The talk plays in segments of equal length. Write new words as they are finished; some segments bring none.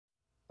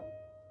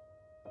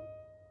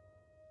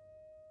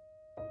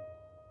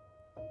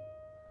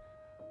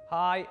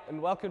Hi and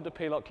welcome to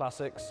Pilote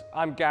Classics.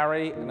 I'm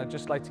Gary and I'd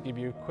just like to give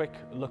you a quick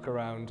look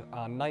around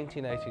our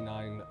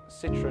 1989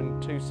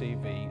 Citroen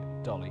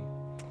 2CV Dolly.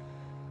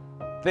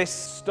 This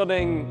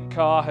stunning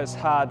car has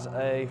had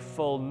a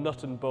full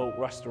nut and bolt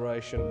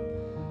restoration,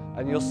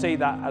 and you'll see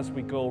that as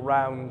we go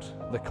around.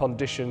 The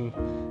condition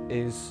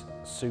is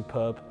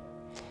superb.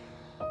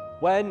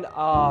 When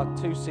our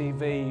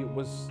 2CV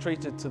was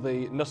treated to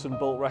the nut and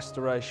bolt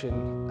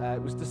restoration, it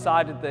was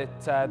decided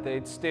that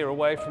they'd steer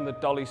away from the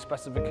Dolly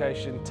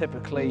specification,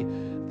 typically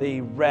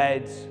the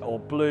red or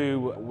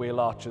blue wheel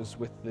arches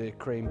with the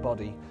cream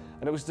body.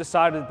 And it was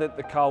decided that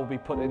the car would be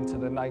put into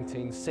the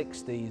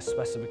 1960s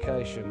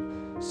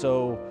specification.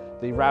 So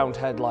the round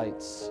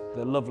headlights,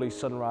 the lovely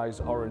sunrise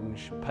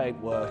orange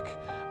paintwork,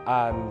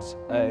 and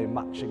a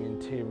matching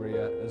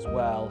interior as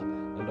well,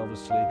 and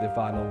obviously the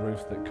vinyl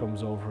roof that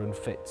comes over and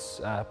fits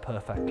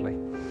perfectly.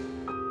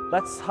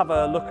 Let's have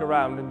a look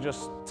around and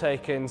just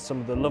take in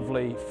some of the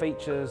lovely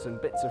features and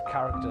bits of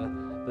character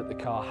that the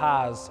car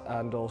has,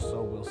 and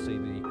also we'll see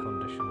the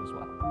condition as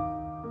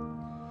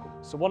well.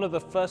 So one of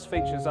the first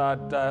features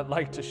I'd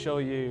like to show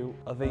you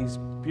are these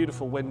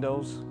beautiful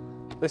windows.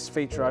 This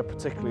feature I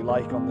particularly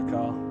like on the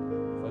car.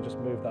 If I just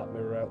move that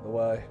mirror out the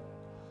way,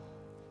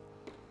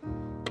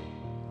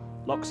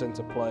 locks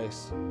into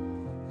place,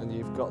 and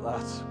you've got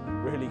that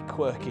really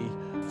quirky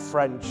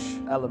French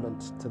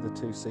element to the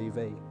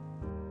 2CV.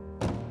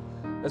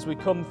 As we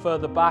come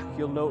further back,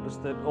 you'll notice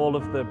that all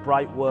of the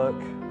bright work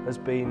has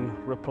been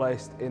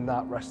replaced in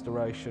that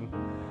restoration.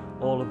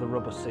 All of the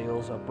rubber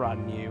seals are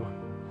brand new,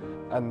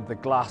 and the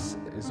glass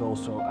is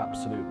also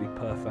absolutely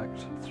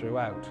perfect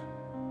throughout.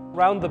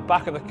 Around the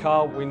back of the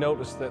car, we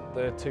noticed that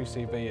the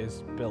 2CV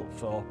is built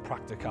for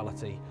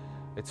practicality.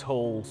 Its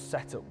whole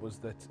setup was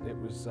that it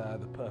was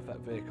the perfect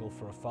vehicle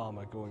for a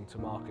farmer going to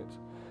market.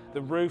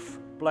 The roof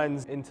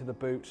blends into the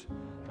boot,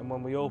 and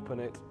when we open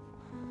it,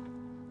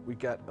 we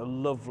get a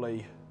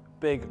lovely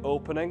big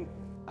opening,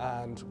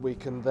 and we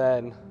can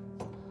then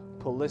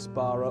pull this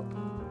bar up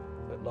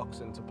that locks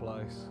into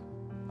place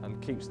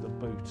and keeps the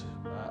boot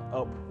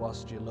up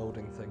whilst you're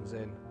loading things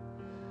in.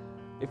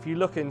 If you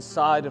look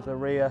inside of the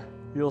rear,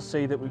 you'll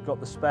see that we've got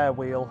the spare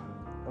wheel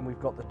and we've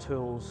got the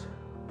tools,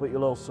 but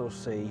you'll also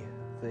see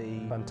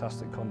the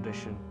fantastic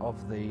condition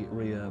of the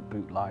rear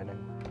boot lining.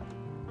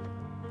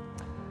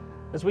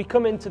 As we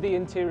come into the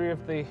interior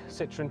of the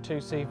Citroen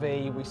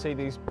 2CV, we see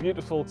these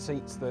beautiful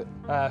seats that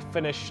are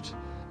finished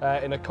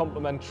in a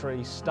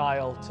complementary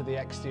style to the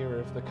exterior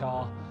of the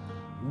car.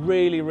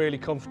 Really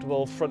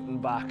comfortable front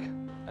and back,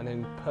 and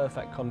in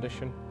perfect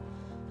condition.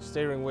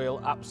 Steering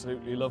wheel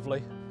absolutely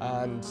lovely,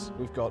 and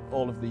we've got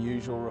all of the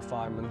usual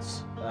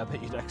refinements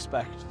that you'd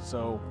expect.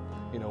 So,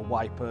 you know,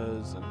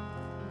 wipers and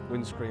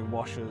windscreen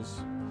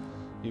washers,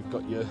 you've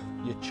got your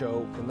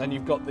choke, and then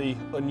you've got the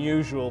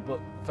unusual but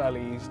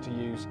fairly easy to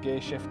use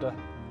gear shifter,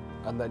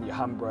 and then your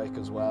handbrake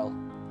as well.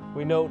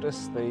 We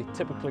notice the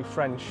typically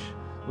French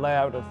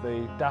layout of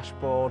the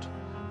dashboard.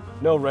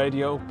 No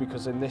radio,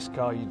 because in this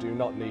car you do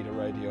not need a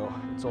radio.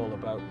 It's all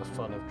about the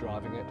fun of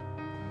driving it.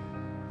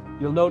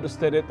 You'll notice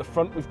that at the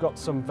front we've got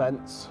some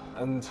vents,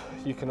 and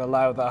you can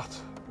allow that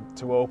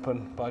to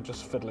open by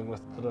just fiddling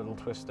with the little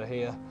twister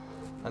here.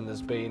 And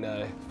there's been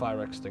a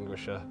fire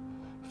extinguisher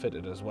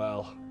fitted as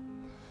well.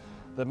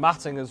 The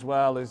matting as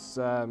well is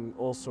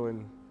also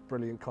in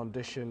brilliant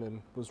condition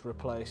and was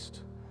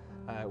replaced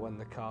when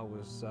the car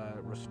was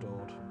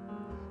restored.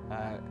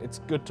 It's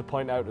good to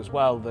point out as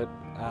well that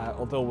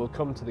although we'll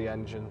come to the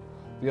engine,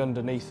 the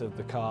underneath of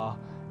the car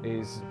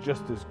is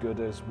just as good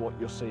as what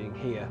you're seeing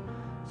here.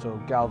 So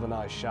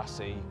galvanised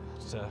chassis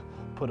to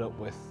put up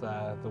with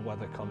the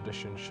weather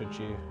conditions should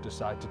you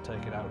decide to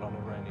take it out on a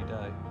rainy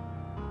day.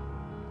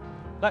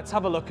 Let's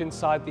have a look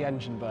inside the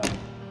engine bay.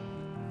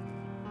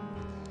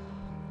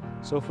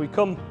 So if we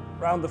come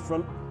round the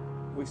front,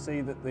 we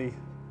see that they've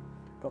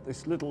got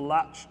this little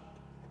latch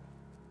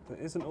that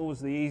isn't always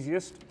the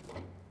easiest,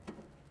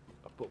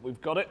 but we've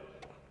got it.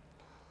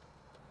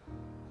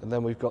 And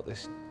then we've got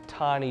this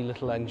tiny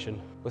little engine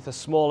with a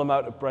small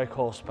amount of brake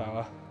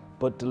horsepower,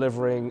 but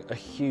delivering a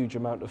huge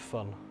amount of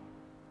fun.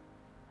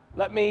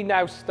 Let me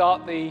now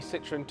start the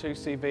Citroen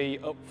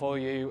 2CV up for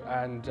you,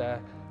 and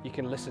you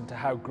can listen to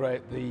how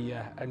great the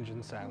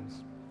engine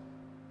sounds.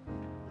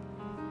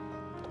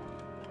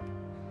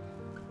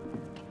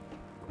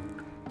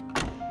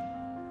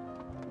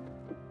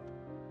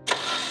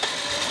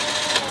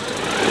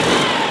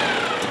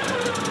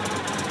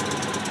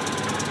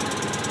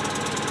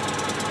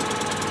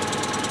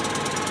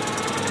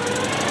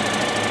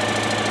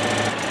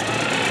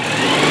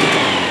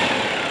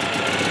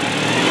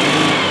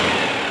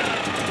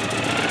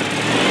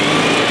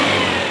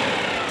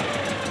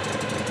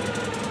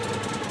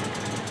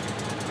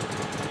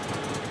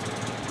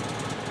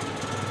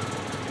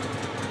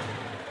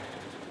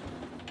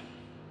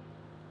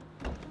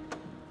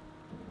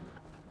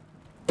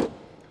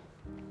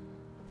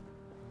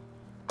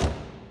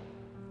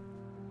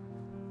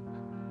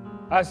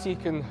 As you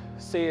can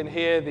see and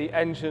hear, the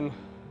engine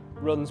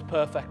runs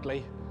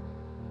perfectly,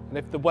 and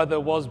if the weather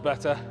was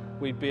better,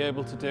 we'd be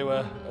able to do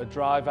a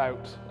drive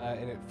out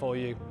in it for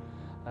you.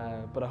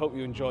 But I hope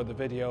you enjoyed the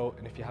video,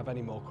 and if you have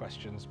any more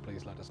questions,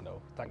 please let us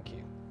know. Thank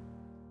you.